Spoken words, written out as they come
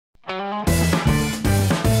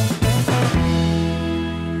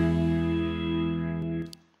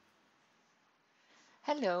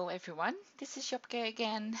Hello everyone, this is Jopke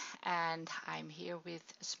again, and I'm here with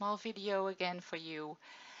a small video again for you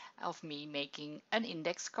of me making an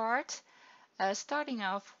index card. Starting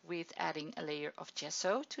off with adding a layer of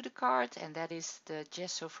gesso to the card, and that is the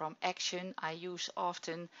gesso from Action I use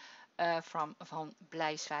often from Van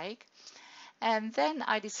Blijswijk. And then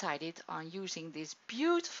I decided on using this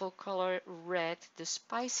beautiful color red, the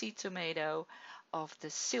spicy tomato of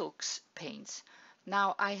the silks paints.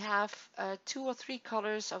 Now I have 2 or 3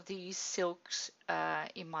 colors of these silks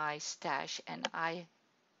in my stash, and I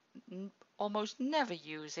almost never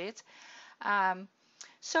use it. Um,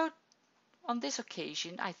 so on this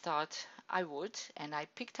occasion I thought I would, and I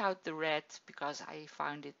picked out the red because I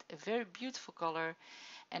found it a very beautiful color,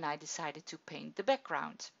 and I decided to paint the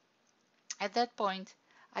background. At that point,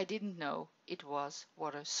 I didn't know it was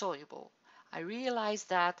water soluble. I realized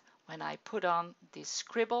that when I put on this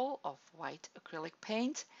scribble of white acrylic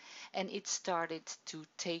paint and it started to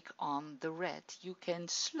take on the red. You can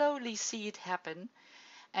slowly see it happen,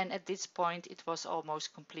 and at this point it was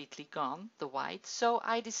almost completely gone, the white. So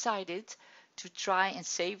I decided to try and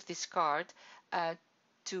save this card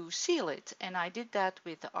to seal it, and I did that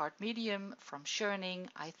with the art medium from Schoening.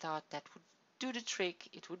 I thought that would do the trick,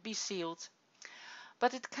 it would be sealed,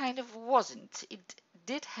 but it kind of wasn't. It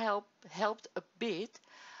did helped a bit,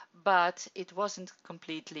 but it wasn't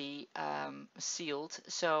completely sealed.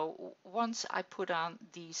 So once I put on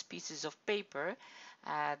these pieces of paper,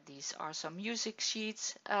 these are some music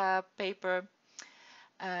sheets paper,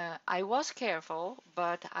 I was careful,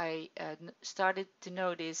 but I started to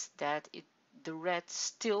notice that the red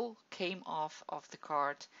still came off of the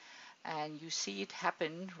card, and you see it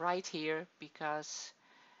happen right here because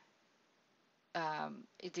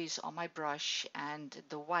it is on my brush, and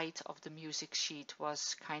the white of the music sheet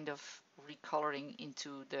was kind of recoloring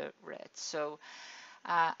into the red. So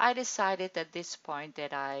I decided at this point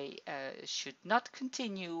that I should not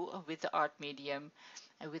continue with the art medium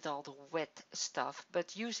and with all the wet stuff,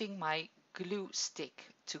 but using my glue stick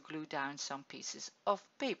to glue down some pieces of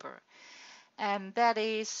paper. And that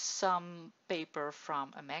is some paper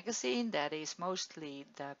from a magazine. That is mostly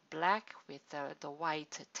the black with the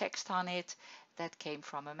white text on it. That came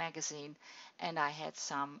from a magazine. And I had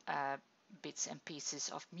some bits and pieces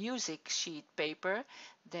of music sheet paper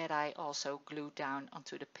that I also glued down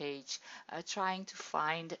onto the page, trying to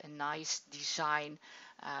find a nice design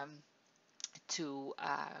to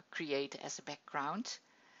create as a background.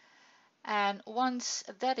 And once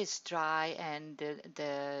that is dry and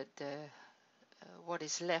the what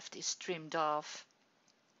is left is trimmed off,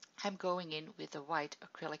 I'm going in with a white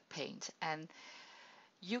acrylic paint, and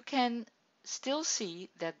you can still see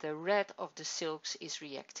that the red of the silks is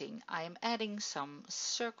reacting. I am adding some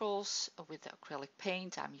circles with the acrylic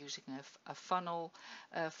paint. I'm using a funnel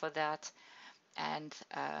for that, and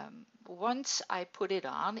once I put it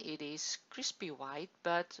on, it is crispy white,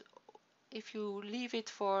 but if you leave it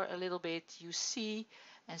for a little bit, you see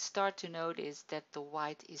and start to notice that the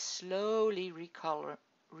white is slowly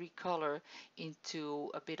recolor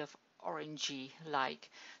into a bit of orangey like.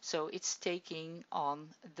 So it's taking on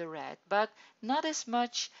the red, but not as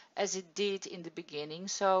much as it did in the beginning.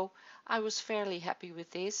 So I was fairly happy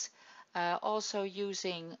with this. Also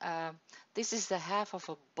using, this is the half of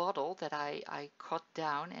a bottle that I cut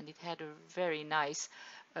down, and it had a very nice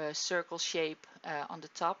circle shape on the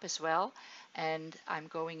top as well, and I'm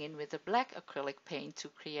going in with a black acrylic paint to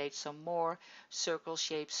create some more circle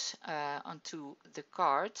shapes onto the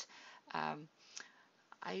card.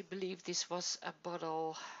 I believe this was a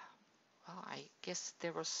bottle, well, I guess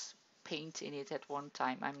there was paint in it at one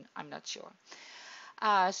time, I'm not sure.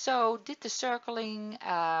 So did the circling,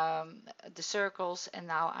 the circles, and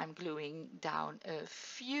now I'm gluing down a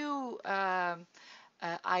few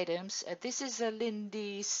items. This is a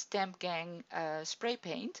Lindy Stamp Gang spray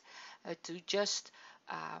paint to just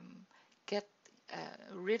get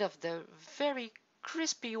rid of the very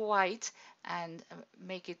crispy white and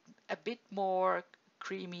make it a bit more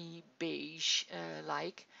creamy beige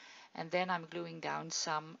like. And then I'm gluing down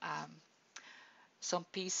some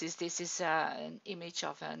pieces. This is an image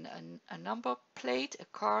of a number plate, a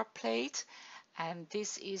car plate, and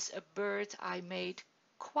this is a bird I made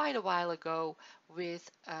quite a while ago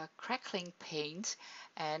with crackling paint,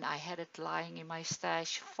 and I had it lying in my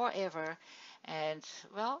stash forever, and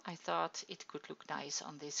well, I thought it could look nice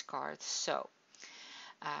on this card. So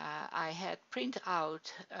I had print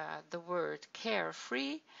out the word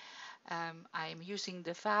Carefree. I'm using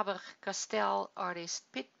the Faber-Castell Artist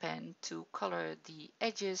Pit Pen to color the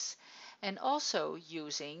edges, and also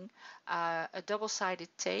using a double-sided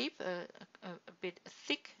tape, a bit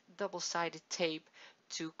thick double-sided tape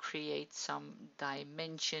to create some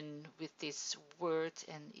dimension with this word,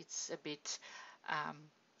 and it's a bit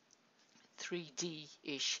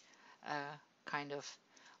 3D-ish kind of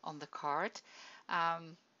on the card.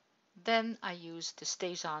 Um, then I use the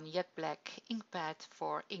StazOn Jet Black ink pad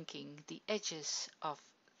for inking the edges of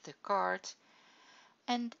the card,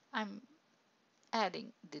 and I'm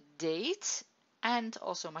adding the date and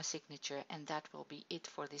also my signature, and that will be it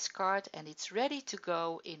for this card, and it's ready to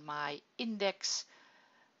go in my index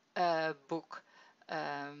book,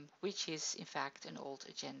 which is in fact an old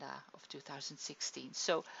agenda of 2016.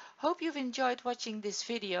 So hope you've enjoyed watching this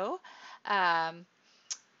video. Um,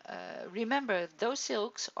 Remember, those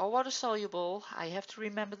silks are water soluble. I have to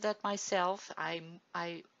remember that myself. I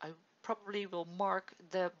probably will mark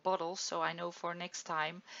the bottle so I know for next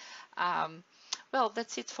time. Um, well,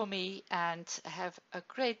 that's it for me, and have a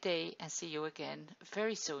great day, and see you again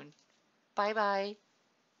very soon. Bye bye.